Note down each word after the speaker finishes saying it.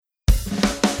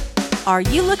Are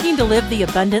you looking to live the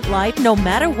abundant life no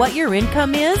matter what your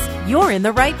income is? You're in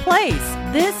the right place.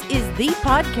 This is the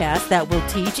podcast that will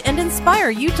teach and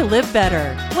inspire you to live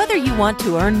better. Whether you want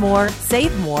to earn more,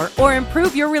 save more, or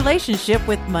improve your relationship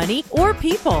with money or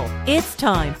people, it's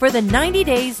time for the 90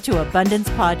 Days to Abundance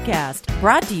podcast,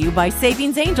 brought to you by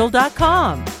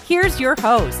SavingsAngel.com. Here's your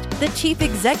host, the Chief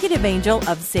Executive Angel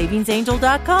of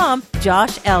SavingsAngel.com,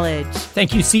 Josh Elledge.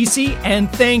 Thank you, Cece,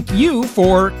 and thank you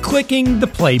for clicking the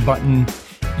play button.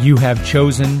 You have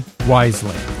chosen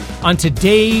wisely. On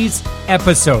today's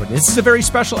episode, this is a very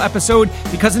special episode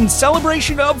because in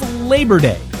celebration of Labor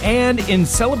Day and in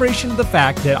celebration of the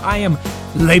fact that I am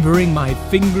laboring my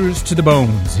fingers to the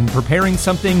bones in preparing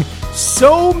something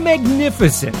so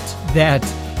magnificent that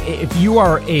if you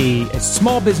are a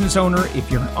small business owner,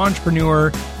 if you're an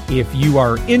entrepreneur, if you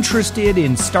are interested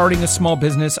in starting a small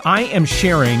business, I am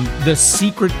sharing the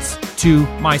secrets to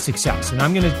my success. And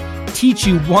I'm going to teach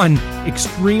you one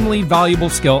extremely valuable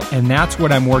skill, and that's what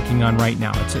I'm working on right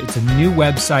now. It's a new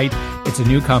website, it's a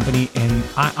new company, and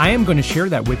I am going to share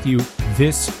that with you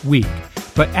this week.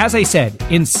 But as I said,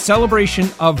 in celebration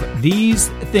of these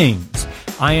things,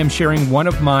 I am sharing one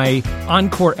of my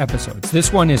encore episodes.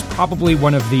 This one is probably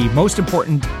one of the most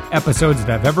important episodes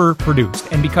that I've ever produced,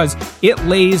 and because it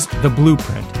lays the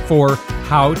blueprint for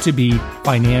how to be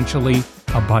financially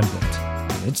abundant.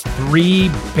 It's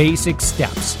 3 basic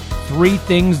steps, 3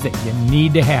 things that you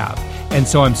need to have. And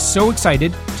so I'm so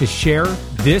excited to share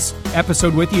this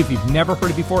episode with you. If you've never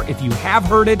heard it before, if you have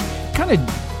heard it, kind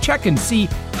of check and see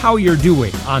how you're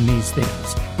doing on these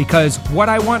things. Because what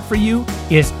I want for you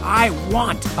is I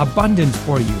want abundance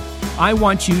for you. I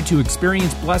want you to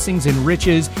experience blessings and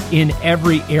riches in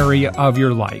every area of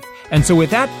your life. And so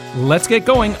with that, let's get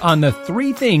going on the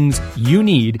 3 things you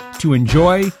need to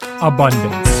enjoy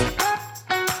abundance.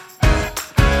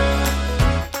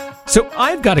 So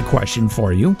I've got a question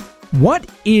for you. What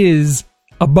is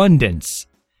abundance?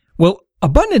 Well,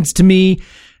 abundance to me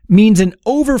means an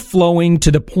overflowing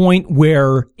to the point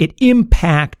where it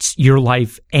impacts your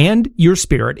life and your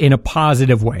spirit in a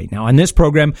positive way. Now, on this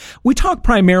program, we talk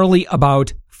primarily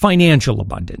about financial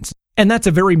abundance. And that's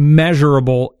a very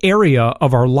measurable area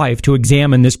of our life to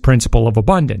examine this principle of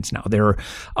abundance. Now, there are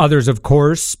others, of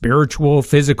course, spiritual,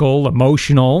 physical,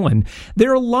 emotional, and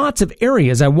there are lots of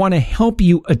areas I want to help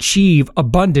you achieve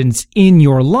abundance in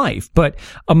your life. But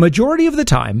a majority of the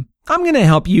time, I'm going to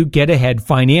help you get ahead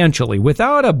financially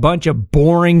without a bunch of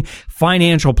boring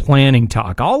financial planning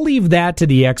talk. I'll leave that to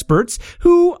the experts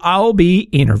who I'll be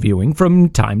interviewing from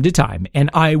time to time, and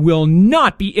I will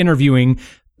not be interviewing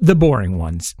the boring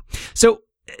ones. So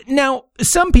now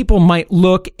some people might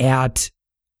look at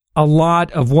a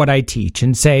lot of what I teach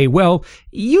and say, well,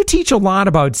 you teach a lot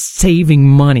about saving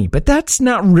money, but that's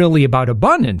not really about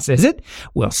abundance, is it?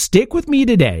 Well, stick with me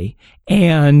today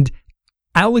and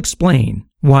I'll explain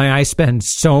why I spend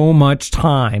so much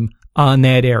time on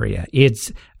that area.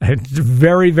 It's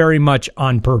very, very much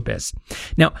on purpose.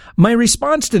 Now, my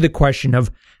response to the question of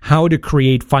how to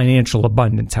create financial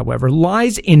abundance, however,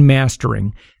 lies in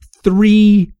mastering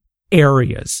 3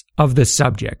 areas of the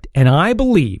subject. And I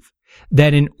believe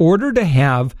that in order to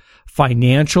have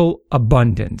financial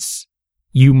abundance,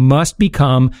 you must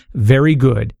become very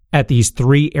good at these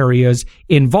 3 areas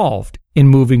involved in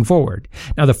moving forward.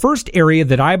 Now, the first area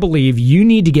that I believe you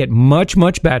need to get much,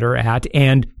 much better at,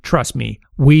 and trust me,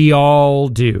 we all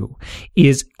do,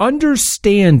 is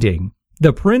understanding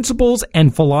the principles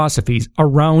and philosophies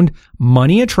around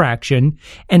money attraction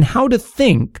and how to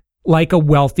think like a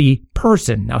wealthy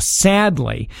person. Now,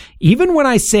 sadly, even when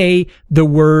I say the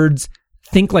words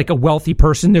think like a wealthy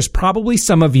person, there's probably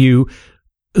some of you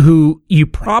who you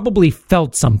probably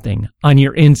felt something on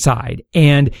your inside,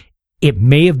 and it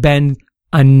may have been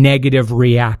a negative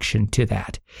reaction to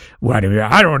that. I don't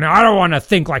know. I don't want to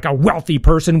think like a wealthy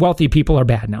person. Wealthy people are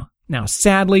bad. Now,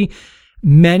 sadly,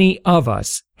 many of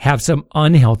us have some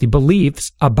unhealthy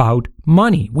beliefs about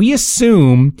money. We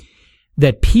assume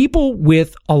that people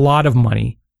with a lot of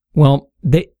money, well,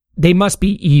 they must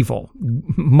be evil,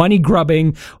 money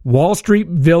grubbing, Wall Street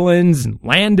villains, and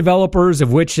land developers,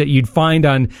 of which that you'd find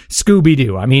on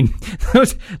Scooby-Doo. I mean,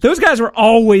 those guys were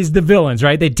always the villains,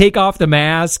 right? They'd take off the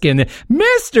mask and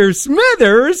Mr.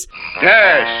 Smithers.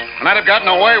 Yes, and I'd have gotten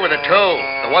away with it too.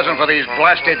 If it wasn't for these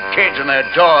blasted kids and their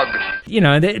dog. You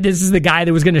know, this is the guy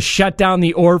that was going to shut down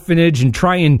the orphanage and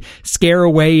try and scare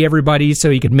away everybody so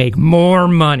he could make more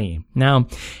money. Now,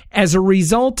 as a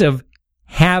result of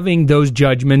having those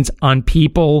judgments on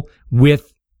people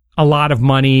with a lot of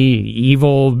money,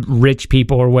 evil, rich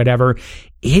people or whatever,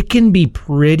 it can be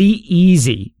pretty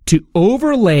easy to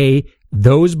overlay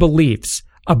those beliefs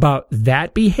about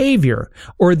that behavior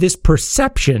or this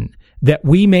perception that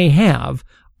we may have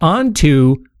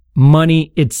onto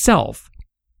money itself.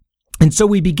 And so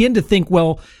we begin to think,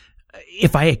 well,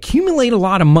 if I accumulate a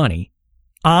lot of money,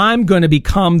 I'm going to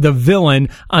become the villain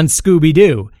on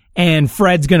Scooby-Doo, and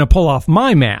Fred's going to pull off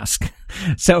my mask.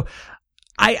 So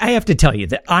I have to tell you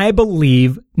that I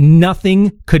believe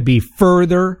nothing could be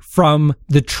further from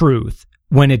the truth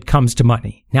when it comes to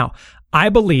money. Now, I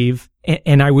believe,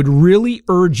 and I would really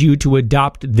urge you to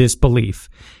adopt this belief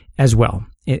as well,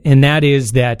 and that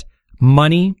is that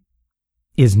money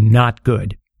is not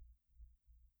good.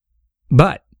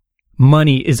 But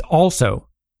money is also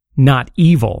not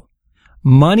evil.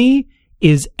 Money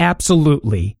is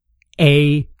absolutely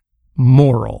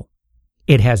amoral.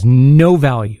 It has no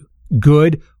value,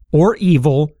 good or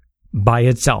evil, by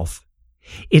itself.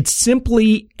 It's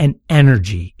simply an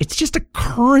energy. It's just a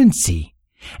currency.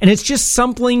 And it's just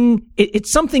something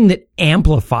that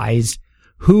amplifies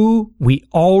who we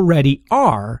already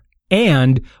are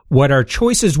and what our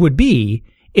choices would be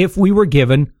if we were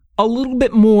given a little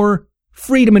bit more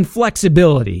freedom and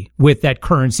flexibility with that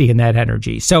currency and that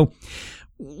energy. So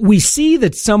we see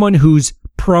that someone who's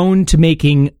prone to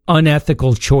making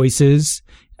unethical choices,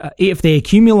 if they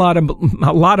accumulate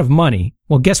a lot of money,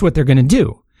 well, guess what they're going to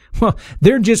do? Well,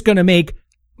 they're just going to make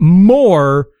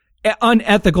more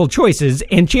unethical choices,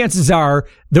 and chances are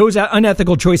those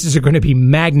unethical choices are going to be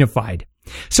magnified.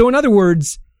 So in other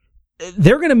words,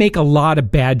 they're going to make a lot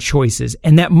of bad choices,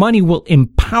 and that money will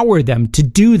empower them to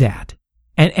do that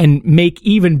and make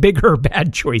even bigger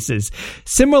bad choices.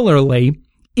 Similarly,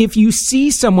 if you see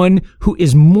someone who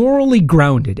is morally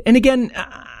grounded, and again,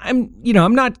 I'm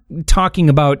not talking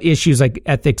about issues like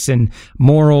ethics and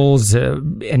morals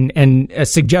and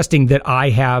suggesting that I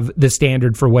have the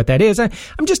standard for what that is. I'm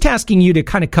just asking you to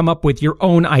kind of come up with your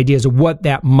own ideas of what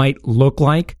that might look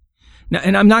like. Now,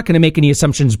 and I'm not going to make any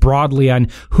assumptions broadly on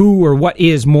who or what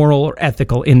is moral or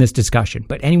ethical in this discussion.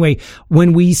 But anyway,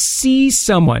 when we see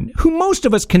someone who most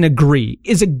of us can agree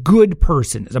is a good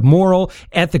person, is a moral,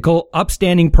 ethical,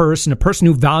 upstanding person, a person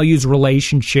who values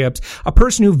relationships, a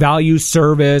person who values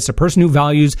service, a person who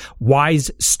values wise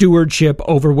stewardship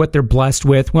over what they're blessed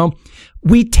with, well,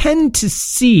 we tend to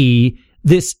see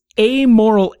this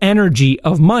amoral energy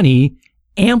of money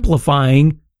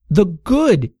amplifying the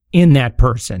good in that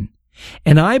person.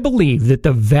 And I believe that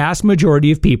the vast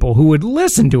majority of people who would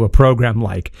listen to a program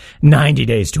like 90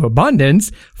 Days to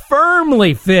Abundance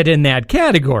firmly fit in that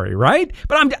category, right?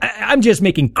 But I'm just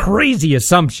making crazy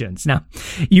assumptions. Now,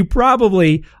 you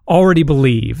probably already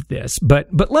believe this, but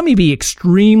let me be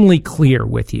extremely clear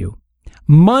with you.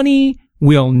 Money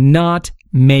will not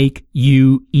make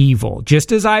you evil,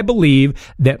 just as I believe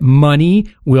that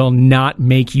money will not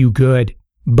make you good.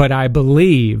 But I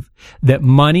believe that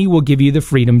money will give you the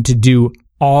freedom to do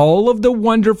all of the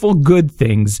wonderful good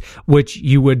things which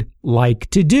you would like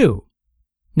to do.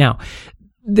 Now,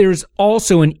 there's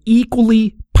also an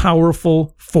equally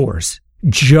powerful force,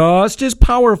 just as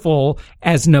powerful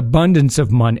as an abundance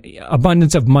of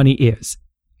money is.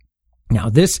 Now,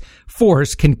 this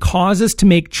force can cause us to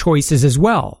make choices as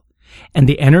well. And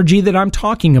the energy that I'm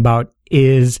talking about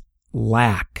is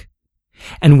lack.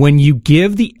 And when you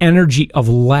give the energy of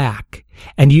lack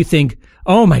and you think,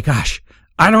 oh my gosh,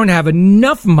 I don't have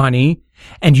enough money,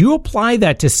 and you apply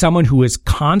that to someone who is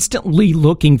constantly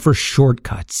looking for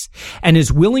shortcuts and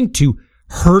is willing to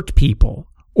hurt people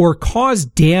or cause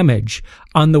damage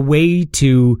on the way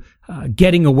to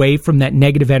getting away from that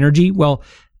negative energy, well,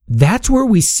 that's where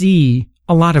we see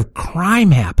a lot of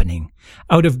crime happening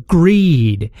out of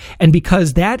greed. And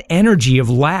because that energy of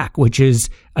lack, which is,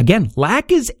 again,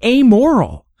 lack is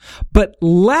amoral, but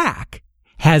lack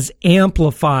has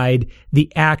amplified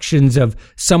the actions of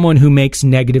someone who makes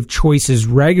negative choices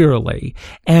regularly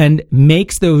and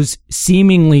makes those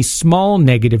seemingly small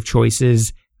negative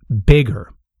choices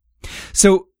bigger.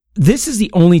 So this is the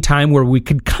only time where we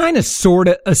could kind of sort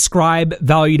of ascribe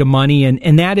value to money,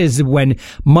 and that is when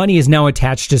money is now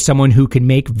attached to someone who can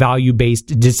make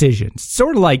value-based decisions.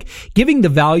 Sort of like giving the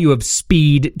value of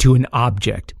speed to an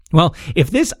object. Well,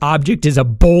 if this object is a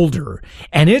boulder,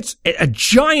 and it's a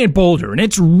giant boulder, and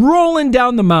it's rolling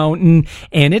down the mountain,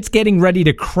 and it's getting ready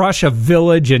to crush a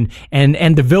village and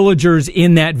the villagers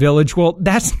in that village, well,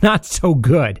 that's not so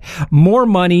good. More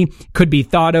money could be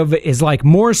thought of as like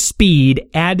more speed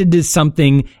added to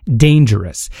something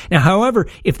dangerous. Now, however,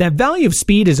 if that value of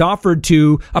speed is offered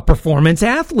to a performance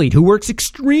athlete who works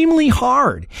extremely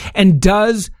hard and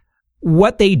does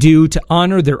what they do to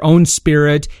honor their own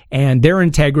spirit and their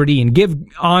integrity and give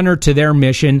honor to their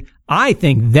mission, I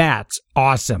think that's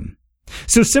awesome.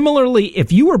 So similarly,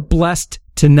 if you were blessed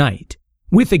tonight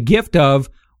with a gift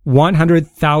of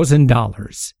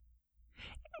 $100,000.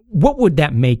 What would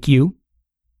that make you?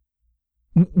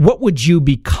 What would you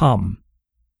become?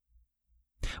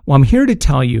 Well, I'm here to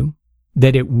tell you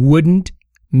that it wouldn't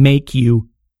make you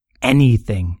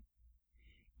anything.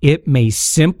 It may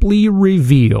simply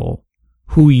reveal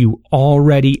who you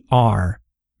already are.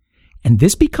 And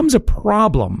this becomes a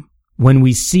problem when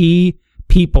we see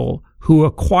people who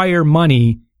acquire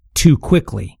money too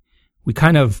quickly. We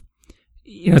kind of,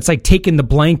 it's like taking the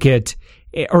blanket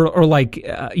or like,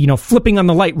 flipping on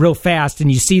the light real fast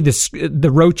and you see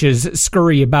the roaches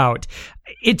scurry about.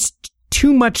 It's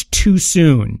too much too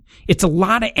soon. It's a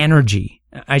lot of energy.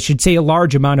 I should say a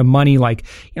large amount of money, like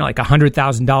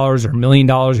 $100,000 or $1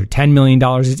 million or $10 million.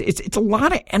 It's a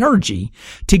lot of energy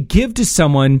to give to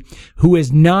someone who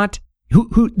is not,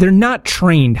 who they're not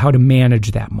trained how to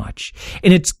manage that much.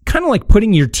 And it's kind of like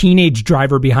putting your teenage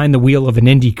driver behind the wheel of an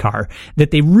Indy car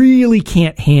that they really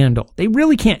can't handle. They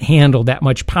really can't handle that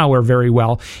much power very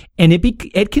well. And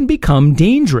it can become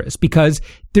dangerous because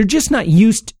they're just not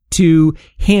used to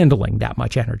handling that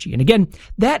much energy. And again,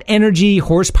 that energy,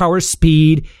 horsepower,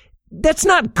 speed, that's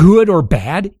not good or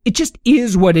bad. It just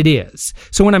is what it is.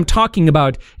 So when I'm talking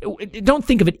about, don't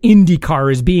think of an Indy car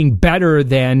as being better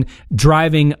than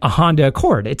driving a Honda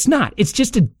Accord. It's not. It's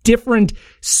just a different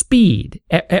speed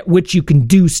at which you can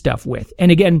do stuff with.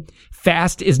 And again,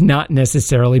 fast is not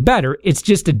necessarily better. It's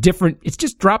just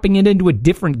dropping it into a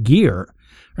different gear,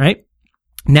 right?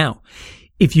 Now,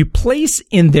 if you place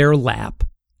in their lap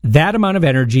that amount of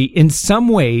energy, in some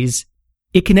ways,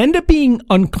 it can end up being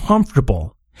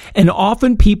uncomfortable. And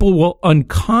often people will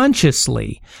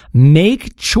unconsciously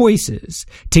make choices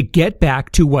to get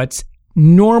back to what's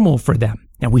normal for them.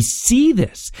 Now, we see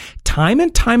this time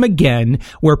and time again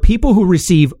where people who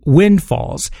receive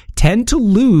windfalls tend to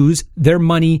lose their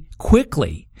money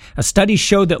quickly. A study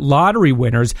showed that lottery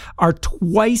winners are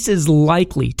twice as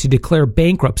likely to declare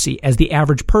bankruptcy as the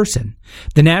average person.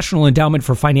 The National Endowment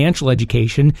for Financial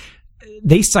Education,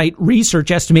 they cite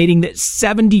research estimating that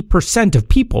 70% of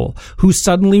people who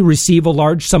suddenly receive a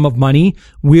large sum of money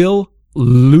will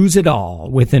lose it all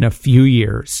within a few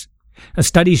years.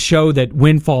 Studies show that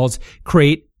windfalls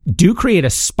create a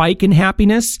spike in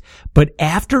happiness, but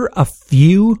after a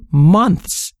few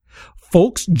months,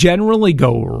 folks generally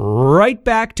go right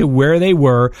back to where they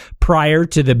were prior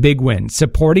to the big win,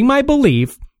 supporting my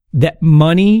belief that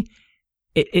money,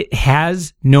 it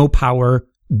has no power,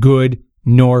 good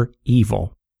nor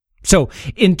evil. So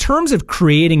in terms of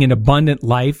creating an abundant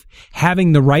life,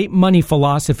 having the right money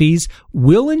philosophies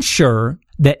will ensure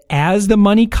that as the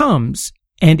money comes,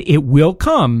 and it will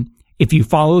come if you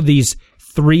follow these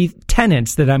 3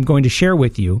 tenets that I'm going to share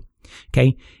with you,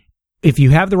 okay? If you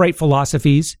have the right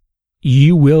philosophies,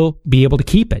 you will be able to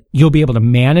keep it. You'll be able to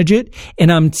manage it.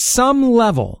 And on some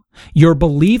level, your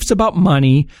beliefs about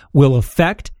money will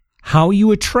affect how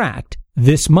you attract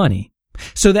this money.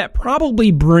 So that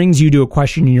probably brings you to a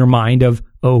question in your mind of,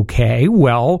 okay,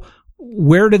 well,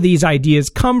 where do these ideas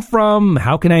come from?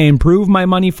 How can I improve my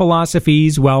money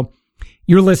philosophies? Well,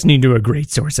 you're listening to a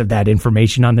great source of that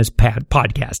information on this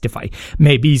podcast, if I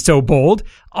may be so bold.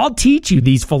 I'll teach you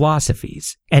these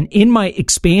philosophies. And in my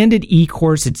expanded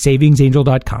e-course at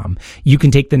savingsangel.com, you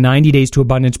can take the 90 Days to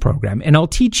Abundance program, and I'll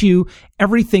teach you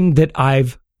everything that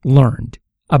I've learned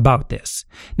about this.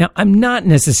 Now, I'm not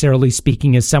necessarily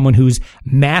speaking as someone who's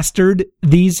mastered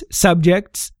these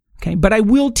subjects, okay, but I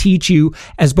will teach you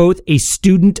as both a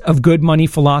student of good money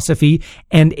philosophy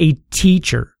and a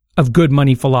teacher of good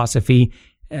money philosophy,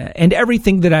 and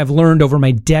everything that I've learned over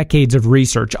my decades of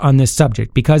research on this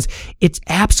subject, because it's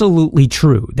absolutely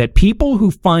true that people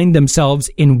who find themselves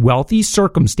in wealthy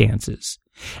circumstances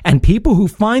and people who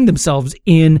find themselves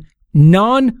in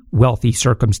non-wealthy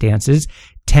circumstances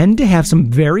tend to have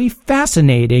some very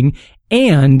fascinating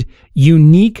and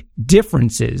unique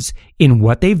differences in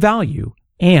what they value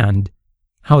and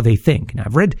how they think. And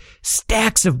I've read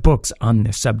stacks of books on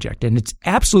this subject, and it's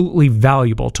absolutely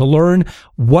valuable to learn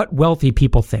what wealthy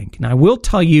people think. And I will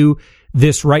tell you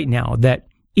this right now, that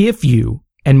if you,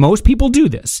 and most people do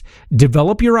this,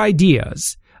 develop your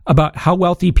ideas about how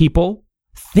wealthy people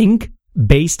think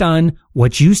based on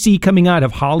what you see coming out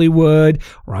of Hollywood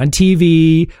or on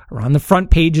TV or on the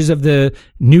front pages of the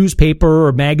newspaper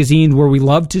or magazine where we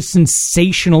love to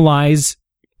sensationalize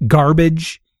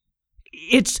garbage,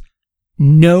 it's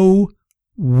no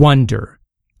wonder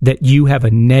that you have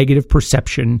a negative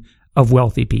perception of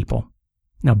wealthy people.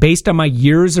 Now, based on my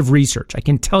years of research, I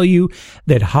can tell you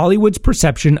that Hollywood's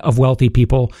perception of wealthy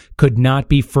people could not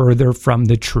be further from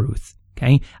the truth.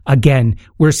 Okay. Again,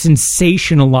 we're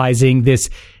sensationalizing this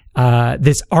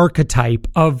this archetype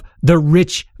of the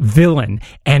rich villain.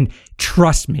 And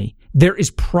trust me, there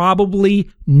is probably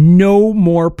no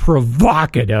more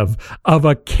provocative of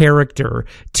a character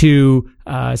to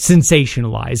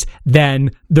sensationalize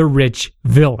than the rich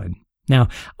villain. Now,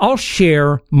 I'll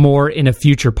share more in a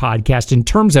future podcast in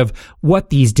terms of what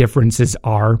these differences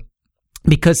are,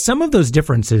 because some of those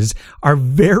differences are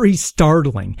very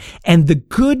startling. And the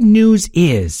good news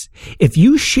is, if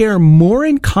you share more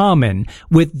in common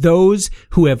with those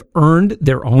who have earned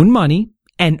their own money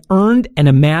and earned and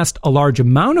amassed a large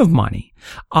amount of money,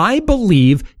 I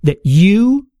believe that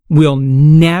you will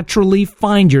naturally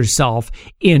find yourself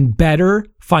in better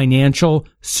financial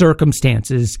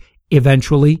circumstances.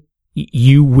 Eventually,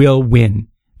 you will win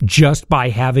just by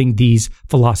having these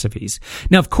philosophies.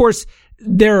 Now, of course,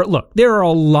 there are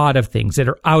a lot of things that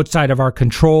are outside of our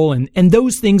control, and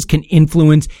those things can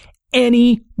influence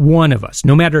any one of us,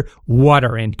 no matter what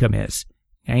our income is.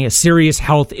 Okay? Serious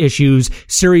health issues,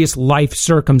 serious life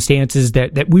circumstances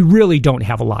that we really don't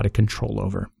have a lot of control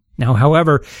over. Now,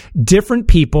 however, different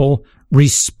people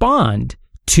respond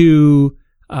to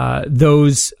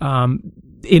those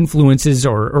influences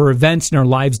or events in our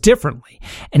lives differently.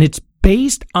 And it's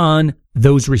based on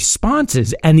those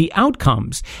responses and the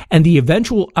outcomes and the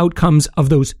eventual outcomes of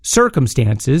those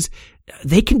circumstances.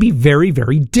 They can be very,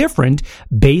 very different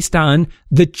based on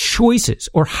the choices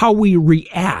or how we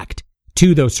react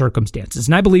to those circumstances.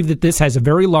 And I believe that this has a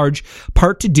very large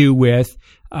part to do with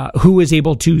who is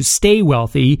able to stay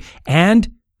wealthy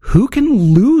and who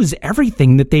can lose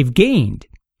everything that they've gained.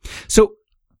 So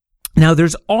now,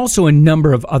 there's also a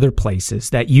number of other places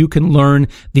that you can learn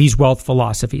these wealth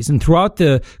philosophies. And throughout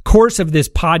the course of this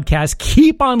podcast,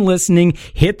 keep on listening,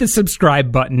 hit the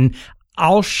subscribe button.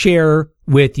 I'll share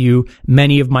with you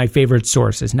many of my favorite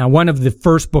sources. Now, one of the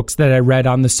first books that I read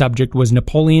on the subject was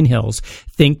Napoleon Hill's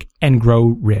Think and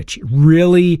Grow Rich.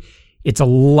 Really, it's a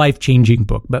life-changing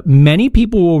book, but many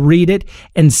people will read it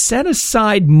and set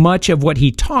aside much of what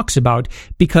he talks about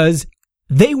because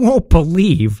they won't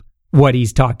believe what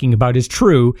he's talking about is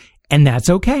true, and that's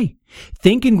okay.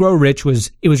 Think and Grow Rich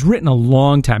was written a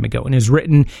long time ago, and is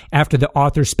written after the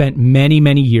author spent many,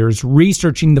 many years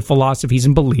researching the philosophies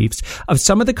and beliefs of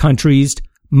some of the country's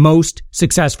most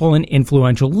successful and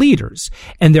influential leaders.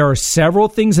 And there are several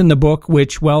things in the book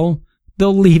which, well,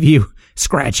 they'll leave you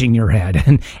scratching your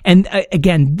head. And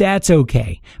again, that's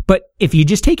okay. But if you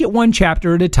just take it one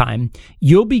chapter at a time,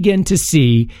 you'll begin to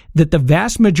see that the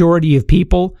vast majority of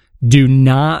people do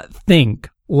not think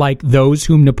like those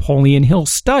whom Napoleon Hill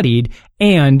studied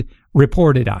and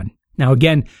reported on. Now,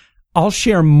 again, I'll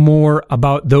share more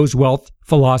about those wealth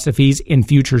philosophies in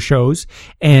future shows,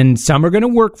 and some are going to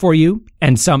work for you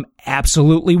and some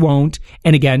absolutely won't.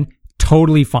 And again,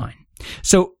 totally fine.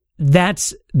 So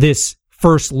that's this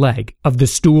first leg of the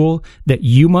stool that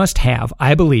you must have,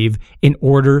 I believe, in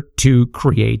order to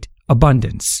create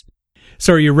abundance.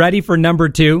 So are you ready for number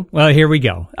 2? Well, here we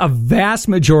go. A vast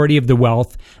majority of the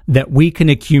wealth that we can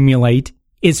accumulate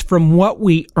is from what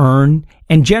we earn,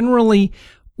 and generally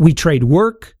we trade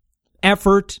work,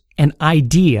 effort, and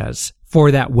ideas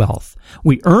for that wealth.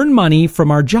 We earn money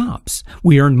from our jobs.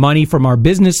 We earn money from our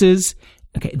businesses.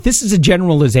 Okay, this is a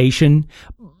generalization,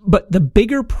 but the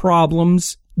bigger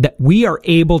problems that we are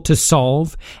able to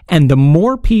solve and the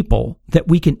more people that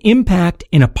we can impact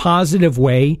in a positive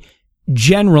way,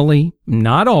 generally,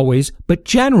 not always, but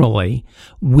generally,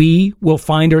 we will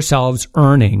find ourselves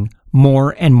earning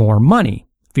more and more money.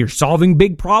 If you're solving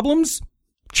big problems,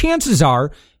 chances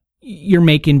are you're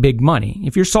making big money.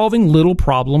 If you're solving little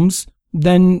problems,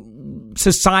 then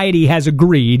society has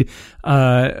agreed,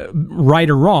 right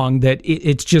or wrong, that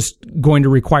it's just going to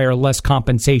require less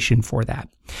compensation for that.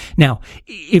 Now,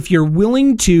 if you're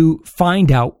willing to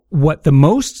find out what the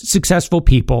most successful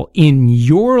people in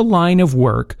your line of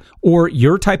work or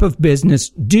your type of business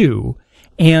do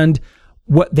and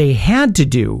what they had to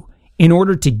do in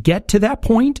order to get to that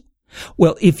point,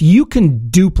 well, if you can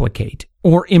duplicate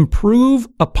or improve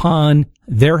upon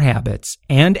their habits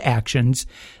and actions,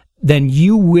 then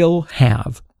you will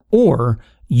have, or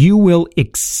you will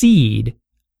exceed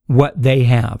what they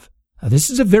have. Now,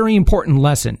 this is a very important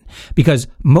lesson because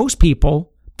most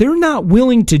people, they're not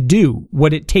willing to do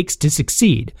what it takes to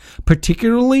succeed,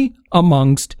 particularly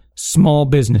amongst small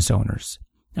business owners.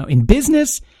 Now, in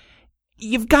business,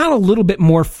 you've got a little bit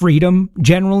more freedom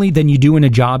generally than you do in a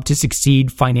job to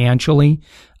succeed financially.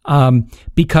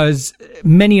 because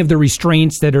many of the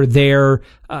restraints that are there,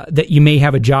 that you may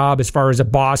have a job as far as a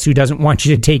boss who doesn't want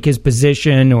you to take his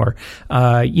position, or,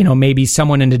 maybe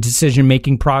someone in a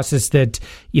decision-making process that,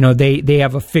 they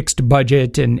have a fixed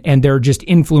budget and there are just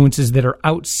influences that are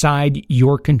outside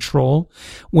your control.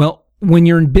 Well, when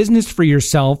you're in business for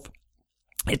yourself,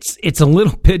 it's a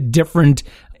little bit different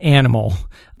animal,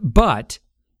 but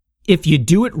if you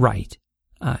do it right,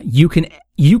 you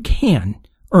can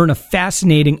earn a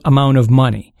fascinating amount of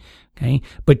money. Okay.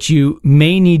 But you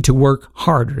may need to work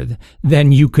harder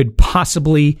than you could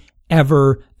possibly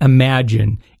ever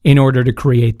imagine in order to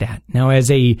create that. Now,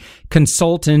 as a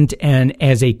consultant and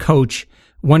as a coach,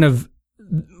 one of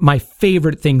my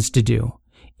favorite things to do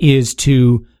is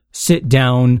to sit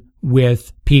down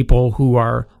with people who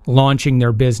are launching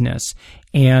their business.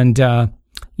 And,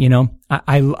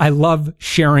 I love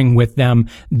sharing with them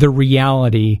the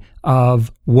reality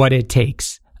of what it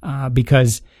takes.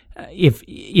 Because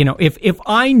if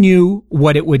I knew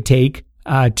what it would take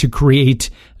to create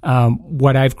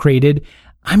what I've created,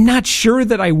 I'm not sure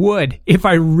that I would if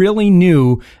I really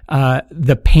knew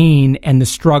the pain and the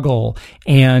struggle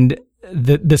and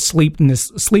the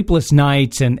sleepless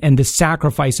nights and the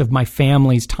sacrifice of my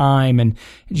family's time, and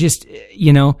just,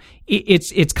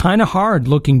 it's kind of hard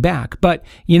looking back. But,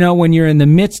 when you're in the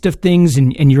midst of things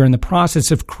and you're in the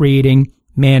process of creating,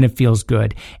 man, it feels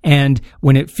good. And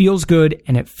when it feels good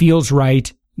and it feels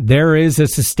right, there is a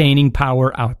sustaining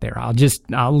power out there.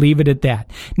 I'll leave it at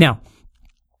that. Now,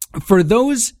 for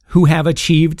those who have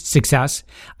achieved success,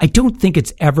 I don't think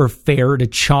it's ever fair to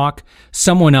chalk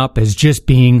someone up as just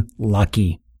being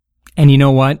lucky. And you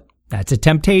know what? That's a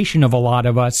temptation of a lot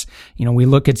of us. We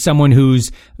look at someone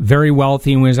who's very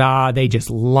wealthy and they just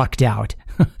lucked out.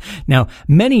 Now,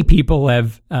 many people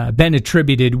have been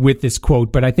attributed with this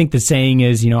quote, but I think the saying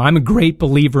is, I'm a great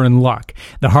believer in luck.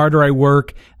 The harder I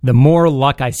work, the more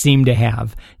luck I seem to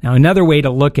have. Now, another way to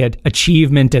look at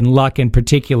achievement and luck in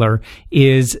particular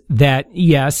is that,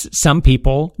 yes, some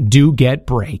people do get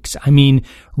breaks. I mean,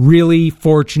 really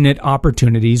fortunate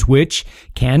opportunities which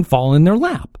can fall in their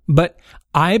lap. But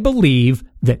I believe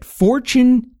that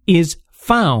fortune is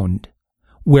found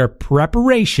where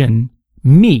preparation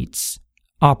meets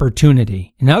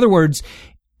opportunity. In other words,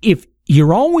 if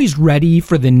you're always ready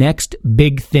for the next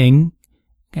big thing,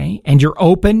 okay, and you're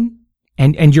open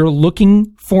and you're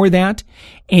looking for that,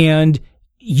 and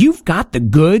you've got the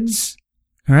goods,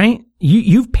 all right,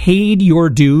 you've paid your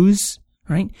dues,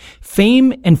 right?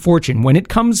 Fame and fortune, when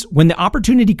the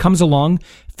opportunity comes along,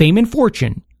 fame and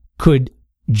fortune could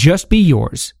just be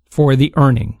yours for the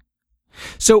earning.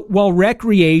 So while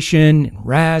recreation and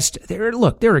rest,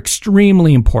 they're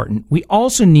extremely important, we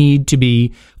also need to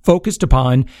be focused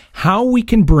upon how we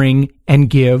can bring and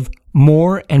give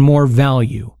more and more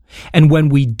value. And when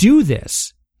we do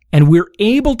this, and we're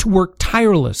able to work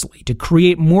tirelessly to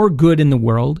create more good in the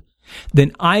world,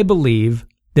 then I believe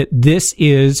that this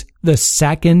is the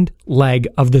second leg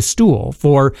of the stool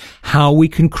for how we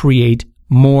can create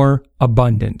more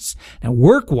abundance. Now,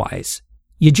 work-wise,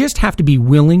 you just have to be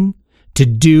willing to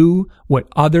do what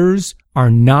others are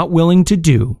not willing to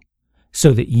do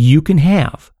so that you can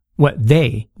have what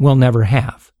they will never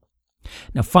have.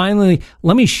 Now, finally,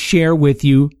 let me share with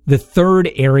you the third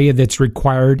area that's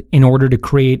required in order to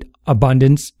create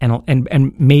abundance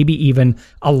and maybe even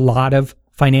a lot of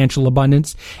financial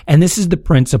abundance. And this is the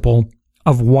principle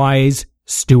of wise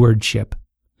stewardship.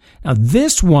 Now,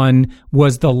 this one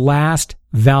was the last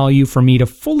value for me to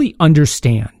fully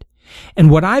understand. And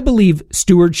what I believe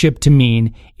stewardship to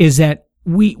mean is that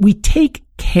we take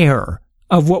care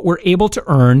of what we're able to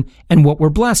earn and what we're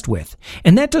blessed with.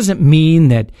 And that doesn't mean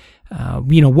that,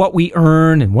 what we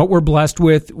earn and what we're blessed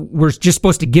with, we're just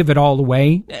supposed to give it all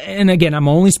away. And again, I'm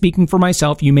only speaking for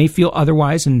myself. You may feel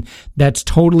otherwise, and that's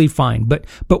totally fine. But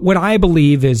what I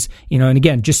believe is, and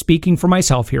again, just speaking for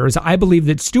myself here, is I believe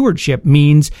that stewardship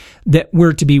means that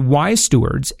we're to be wise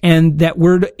stewards and that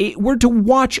we're to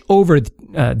watch over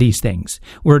these things.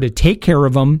 We're to take care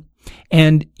of them,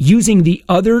 and using the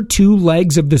other two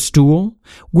legs of the stool,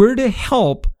 we're to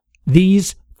help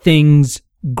these things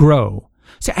grow.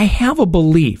 So I have a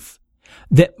belief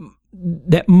that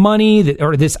money,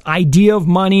 or this idea of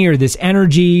money, or this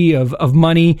energy of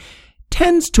money,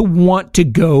 tends to want to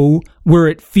go where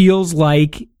it feels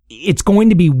like it's going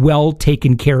to be well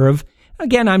taken care of.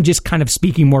 Again, I'm just kind of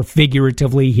speaking more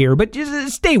figuratively here, but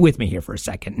just stay with me here for a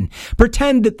second and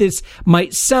pretend that this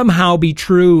might somehow be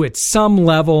true at some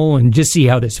level and just see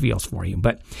how this feels for you.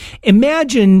 But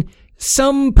imagine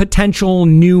some potential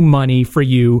new money for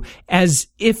you as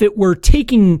if it were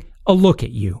taking a look at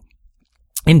you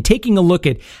and taking a look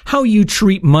at how you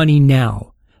treat money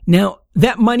now. Now,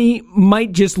 that money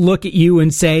might just look at you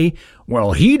and say,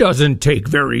 well, he doesn't take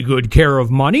very good care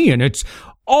of money, and it's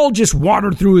all just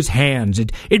water through his hands.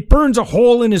 It burns a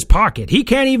hole in his pocket. He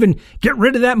can't even get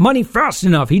rid of that money fast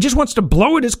enough. He just wants to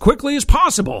blow it as quickly as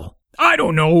possible. I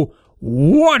don't know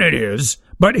what it is,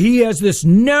 but he has this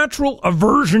natural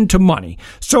aversion to money.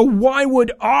 So why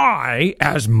would I,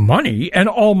 as money, and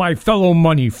all my fellow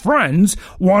money friends,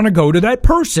 want to go to that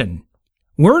person?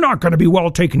 We're not going to be well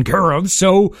taken care of,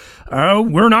 so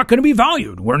we're not going to be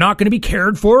valued. We're not going to be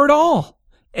cared for at all.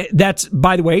 That's,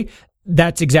 by the way,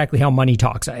 that's exactly how money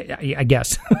talks, I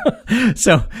guess.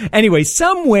 So anyway,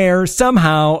 somewhere,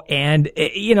 somehow, and,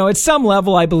 at some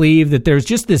level, I believe that there's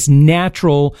just this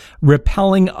natural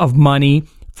repelling of money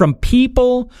from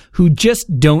people who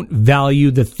just don't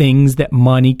value the things that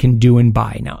money can do and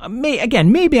buy. Now,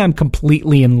 maybe I'm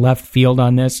completely in left field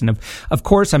on this, and of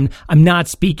course, I'm not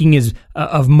speaking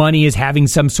of money as having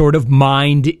some sort of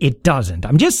mind. It doesn't.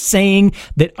 I'm just saying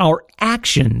that our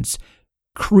actions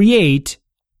create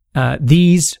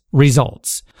these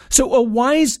results. So a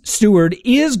wise steward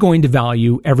is going to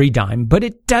value every dime, but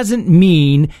it doesn't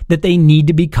mean that they need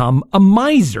to become a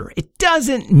miser. It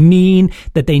doesn't mean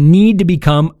that they need to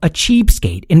become a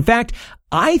cheapskate. In fact,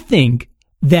 I think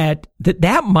that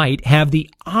might have the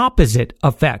opposite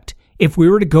effect if we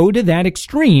were to go to that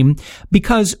extreme,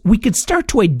 because we could start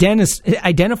to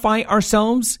identify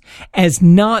ourselves as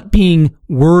not being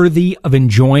worthy of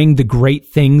enjoying the great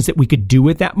things that we could do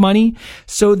with that money.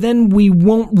 So then we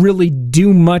won't really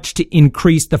do much to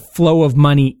increase the flow of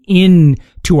money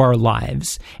into our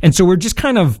lives. And so we're just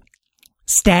kind of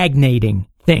stagnating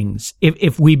things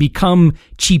if we become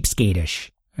cheapskatish,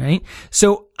 right?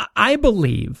 So I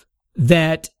believe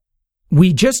that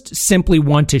we just simply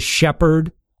want to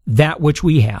shepherd that which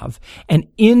we have. And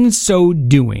in so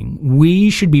doing, we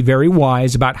should be very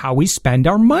wise about how we spend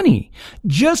our money.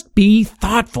 Just be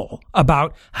thoughtful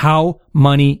about how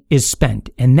money is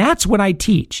spent. And that's what I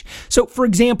teach. So, for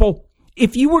example,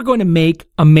 if you were going to make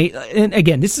and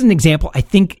again, this is an example I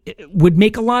think would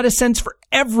make a lot of sense for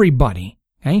everybody.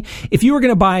 Okay? If you were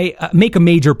going to make a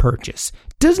major purchase,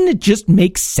 doesn't it just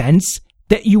make sense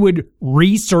that you would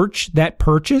research that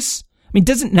purchase? I mean,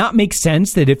 does it not make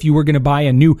sense that if you were going to buy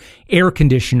a new air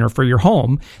conditioner for your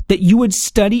home, that you would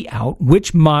study out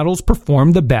which models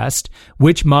perform the best,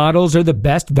 which models are the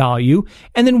best value,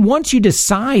 and then once you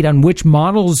decide on which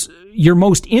models you're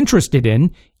most interested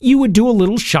in, you would do a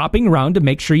little shopping around to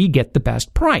make sure you get the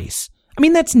best price. I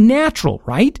mean, that's natural,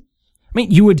 right? I mean,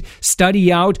 you would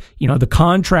study out, the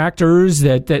contractors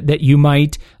that you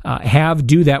might have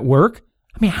do that work.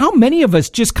 I mean, how many of us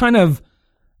just kind of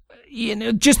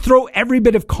just throw every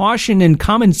bit of caution and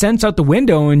common sense out the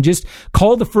window and just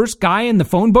call the first guy in the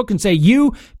phone book and say,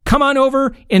 you come on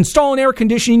over, install an air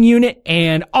conditioning unit,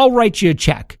 and I'll write you a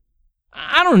check?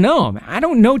 I don't know. I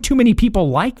don't know too many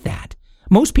people like that.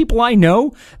 Most people I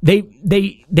know, they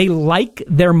like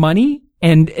their money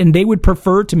and they would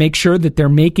prefer to make sure that they're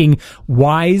making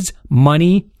wise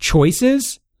money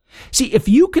choices. See, if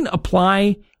you can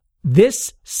apply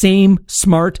this same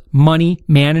smart money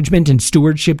management and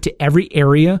stewardship to every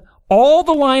area, all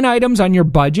the line items on your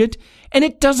budget, and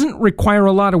it doesn't require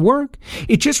a lot of work.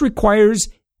 It just requires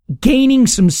gaining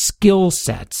some skill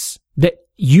sets that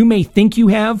you may think you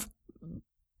have,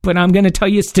 but I'm going to tell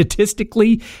you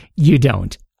statistically, you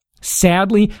don't.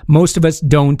 Sadly, most of us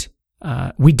don't.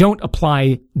 We don't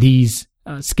apply these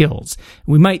skills.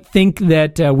 We might think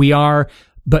that we are,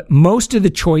 but most of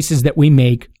the choices that we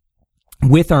make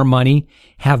with our money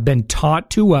have been taught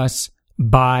to us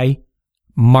by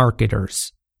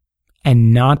marketers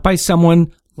and not by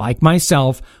someone like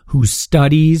myself who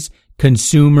studies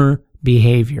consumer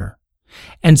behavior.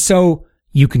 And so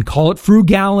you can call it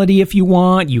frugality if you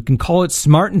want. You can call it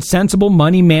smart and sensible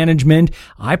money management.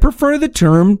 I prefer the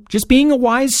term just being a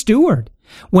wise steward.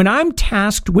 When I'm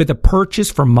tasked with a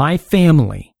purchase for my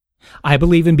family, I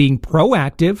believe in being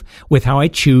proactive with how I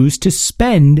choose to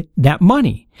spend that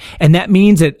money. And that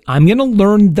means that I'm going to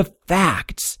learn the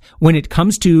facts when it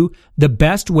comes to the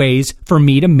best ways for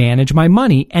me to manage my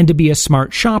money and to be a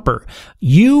smart shopper.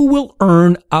 You will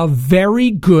earn a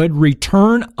very good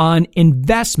return on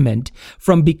investment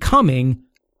from becoming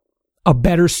a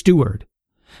better steward.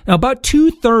 Now, about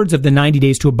 2/3 of the 90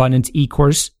 Days to Abundance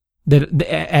e-course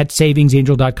at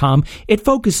savingsangel.com, it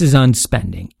focuses on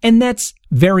spending. And that's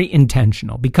very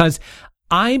intentional because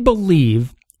I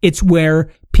believe it's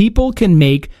where people can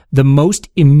make the most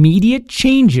immediate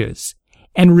changes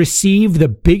and receive the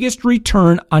biggest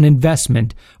return on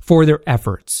investment for their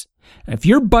efforts. If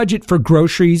your budget for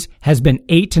groceries has been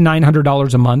 $800 to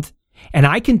 $900 a month, and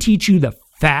I can teach you the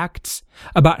facts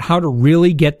about how to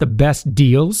really get the best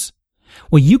deals,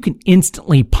 Well, you can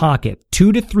instantly pocket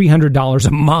 $200 to $300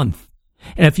 a month.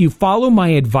 And if you follow my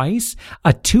advice,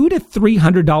 a $200 to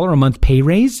 $300 a month pay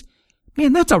raise,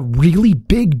 man, that's a really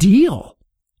big deal.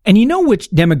 And you know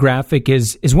which demographic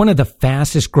is one of the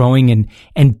fastest growing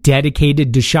and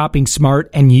dedicated to shopping smart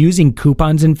and using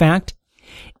coupons, in fact?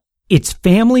 It's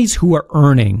families who are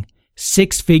earning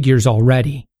six figures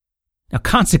already. Now,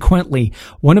 consequently,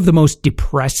 one of the most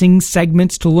depressing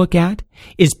segments to look at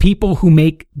is people who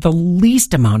make the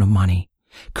least amount of money.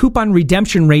 Coupon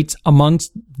redemption rates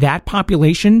amongst that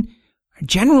population are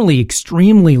generally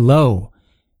extremely low.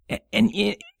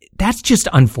 And that's just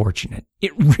unfortunate.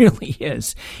 It really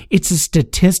is. It's a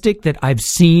statistic that I've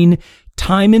seen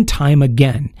time and time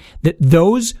again, that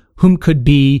those whom could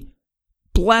be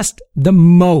blessed the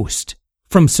most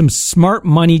from some smart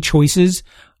money choices,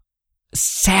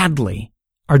 sadly,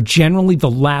 are generally the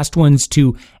last ones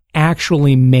to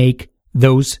actually make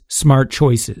those smart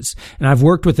choices. And I've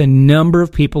worked with a number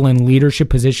of people in leadership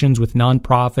positions with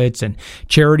nonprofits and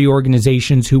charity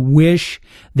organizations who wish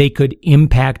they could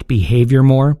impact behavior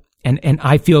more. And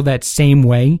I feel that same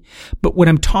way. But what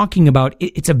I'm talking about,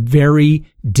 it's a very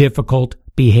difficult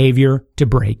behavior to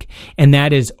break. And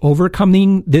that is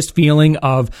overcoming this feeling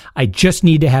of, I just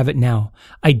need to have it now.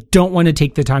 I don't want to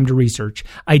take the time to research.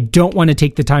 I don't want to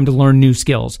take the time to learn new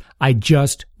skills. I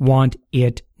just want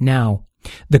it now.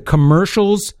 The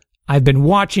commercials I've been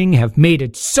watching have made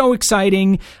it so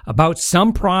exciting about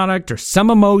some product or some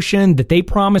emotion that they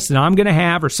promise that I'm going to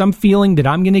have or some feeling that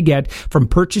I'm going to get from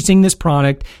purchasing this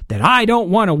product that I don't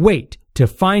want to wait to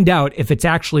find out if it's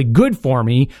actually good for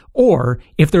me or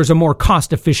if there's a more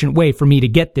cost-efficient way for me to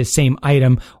get this same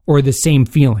item or the same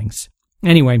feelings.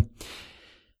 Anyway,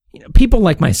 people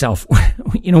like myself,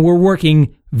 we're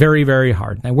working very, very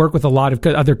hard. I work with a lot of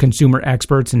other consumer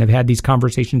experts and have had these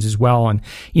conversations as well. And,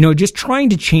 just trying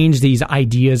to change these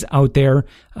ideas out there,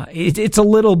 it's a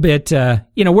little bit,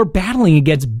 we're battling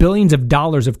against billions of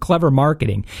dollars of clever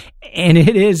marketing. And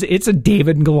it's a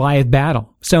David and Goliath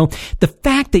battle. So the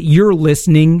fact that you're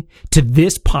listening to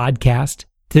this podcast,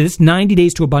 to this 90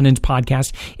 Days to Abundance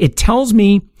podcast, it tells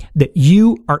me that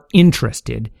you are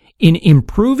interested in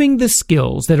improving the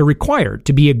skills that are required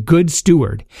to be a good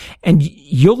steward. And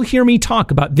you'll hear me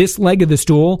talk about this leg of the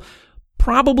stool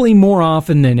probably more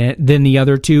often than the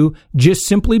other two, just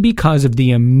simply because of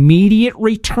the immediate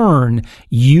return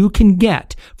you can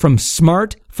get from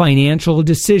smart financial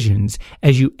decisions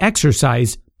as you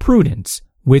exercise prudence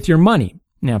with your money.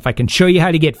 Now, if I can show you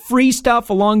how to get free stuff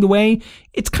along the way,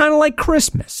 it's kind of like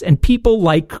Christmas, and people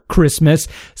like Christmas.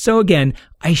 So again,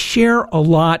 I share a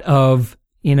lot of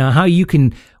how you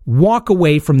can walk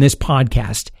away from this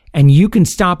podcast and you can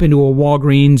stop into a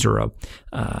Walgreens or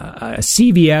a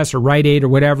CVS or Rite Aid or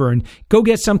whatever and go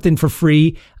get something for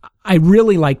free. I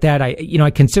really like that.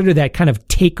 I consider that kind of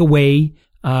takeaway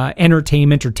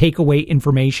entertainment or takeaway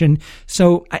information.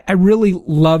 So I really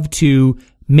love to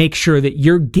make sure that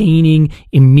you're gaining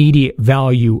immediate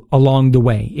value along the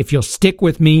way if you'll stick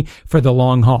with me for the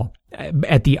long haul.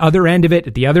 At the other end of it,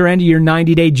 at the other end of your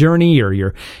 90-day journey or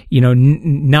your,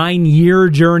 9-year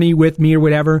journey with me or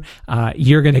whatever,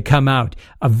 you're going to come out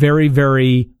a very,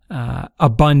 very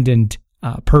abundant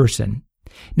person.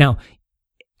 Now,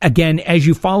 again, as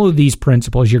you follow these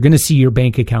principles, you're going to see your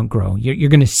bank account grow. You're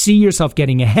going to see yourself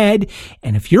getting ahead.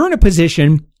 And if you're in a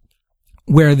position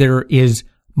where there is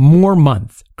more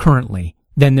month currently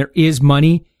than there is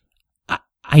money,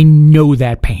 I know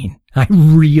that pain. I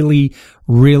really,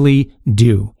 really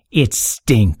do. It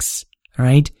stinks. All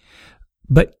right.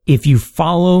 But if you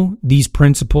follow these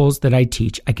principles that I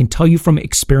teach, I can tell you from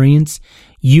experience,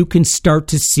 you can start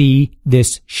to see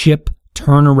this ship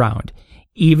turn around.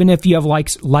 Even if you have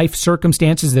life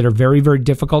circumstances that are very, very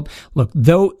difficult. Look,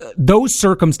 those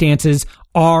circumstances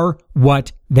are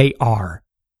what they are.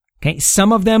 Okay.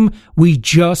 Some of them we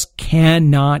just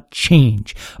cannot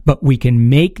change, but we can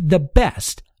make the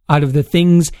best out of the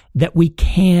things that we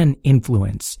can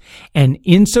influence. And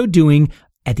in so doing,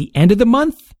 at the end of the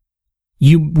month,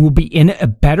 you will be in a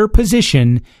better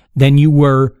position than you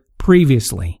were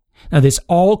previously. Now, this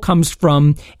all comes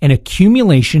from an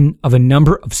accumulation of a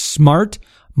number of smart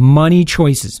money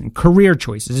choices and career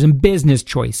choices and business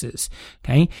choices.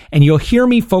 Okay. And you'll hear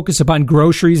me focus upon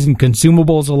groceries and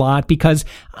consumables a lot because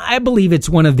I believe it's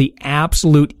one of the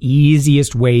absolute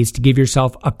easiest ways to give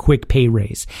yourself a quick pay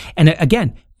raise. And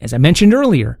again, as I mentioned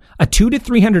earlier, a $200 to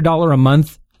 $300 a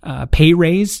month pay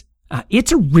raise,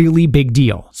 it's a really big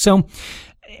deal. So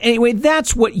anyway,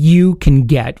 that's what you can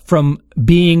get from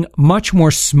being much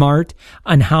more smart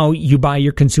on how you buy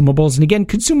your consumables. And again,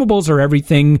 consumables are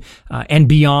everything and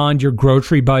beyond your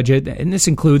grocery budget. And this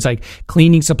includes like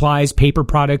cleaning supplies, paper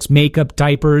products, makeup,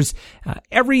 diapers,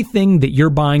 everything that you're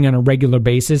buying on a regular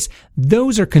basis.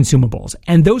 Those are consumables.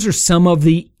 And those are some of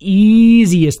the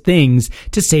easiest things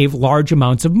to save large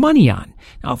amounts of money on.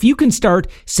 Now, if you can start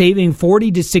saving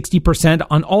 40 to 60%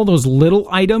 on all those little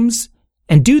items,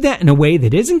 and do that in a way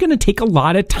that isn't going to take a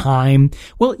lot of time,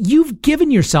 well, you've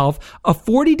given yourself a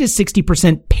 40 to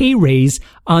 60% pay raise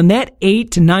on that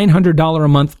 $800 to $900 a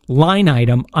month line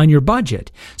item on your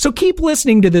budget. So keep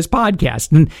listening to this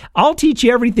podcast, and I'll teach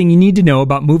you everything you need to know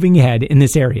about moving ahead in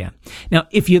this area. Now,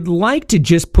 if you'd like to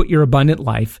just put your abundant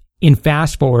life in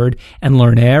fast forward and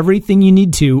learn everything you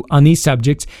need to on these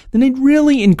subjects, then I'd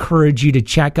really encourage you to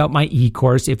check out my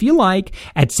e-course, if you like,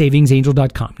 at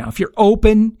savingsangel.com. Now, if you're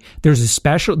open, there is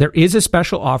a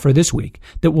special offer this week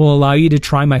that will allow you to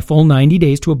try my full 90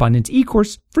 Days to Abundance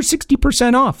e-course for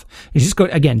 60% off. Just go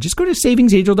to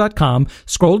savingsangel.com,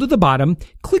 scroll to the bottom,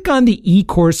 click on the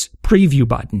e-course preview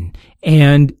button,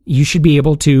 and you should be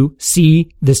able to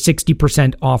see the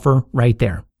 60% offer right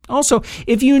there. Also,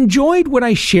 if you enjoyed what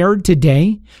I shared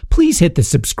today, please hit the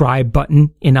subscribe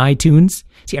button in iTunes.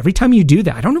 See, every time you do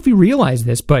that, I don't know if you realize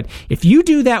this, but if you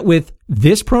do that with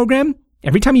this program,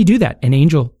 every time you do that, an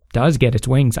angel does get its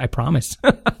wings, I promise.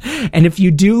 And if you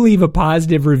do leave a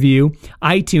positive review,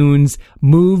 iTunes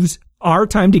moves our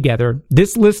time together,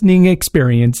 this listening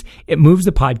experience, it moves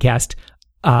the podcast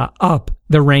up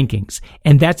the rankings.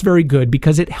 And that's very good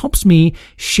because it helps me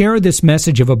share this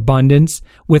message of abundance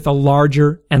with a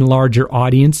larger and larger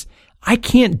audience. I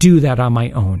can't do that on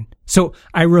my own. So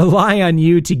I rely on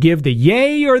you to give the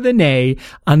yay or the nay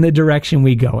on the direction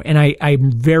we go. And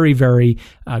I'm very, very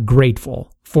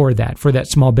grateful for that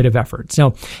small bit of effort.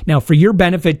 So now for your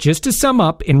benefit, just to sum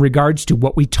up in regards to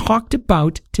what we talked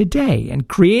about today and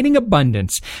creating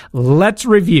abundance, let's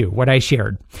review what I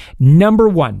shared. Number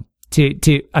one,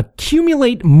 to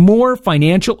accumulate more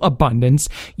financial abundance,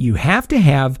 you have to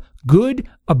have good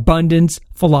abundance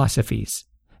philosophies.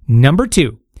 Number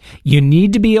two, you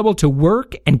need to be able to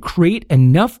work and create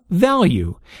enough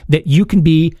value that you can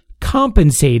be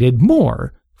compensated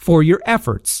more for your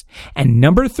efforts. And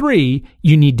number three,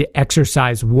 you need to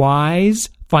exercise wise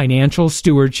financial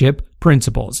stewardship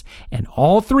principles. And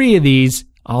all three of these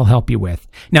I'll help you with.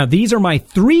 Now, these are my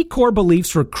 3 core beliefs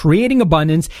for creating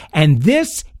abundance, and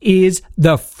this is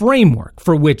the framework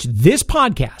for which this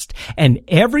podcast and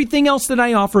everything else that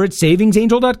I offer at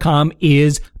savingsangel.com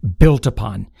is built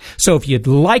upon. So if you'd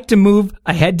like to move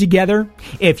ahead together,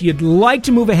 if you'd like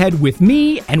to move ahead with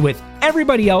me and with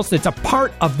everybody else that's a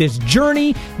part of this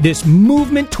journey, this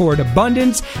movement toward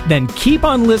abundance, then keep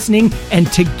on listening,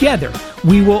 and together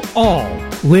we will all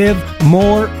live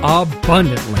more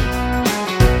abundantly.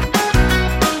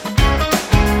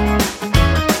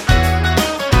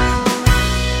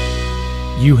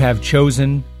 You have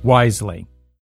chosen wisely.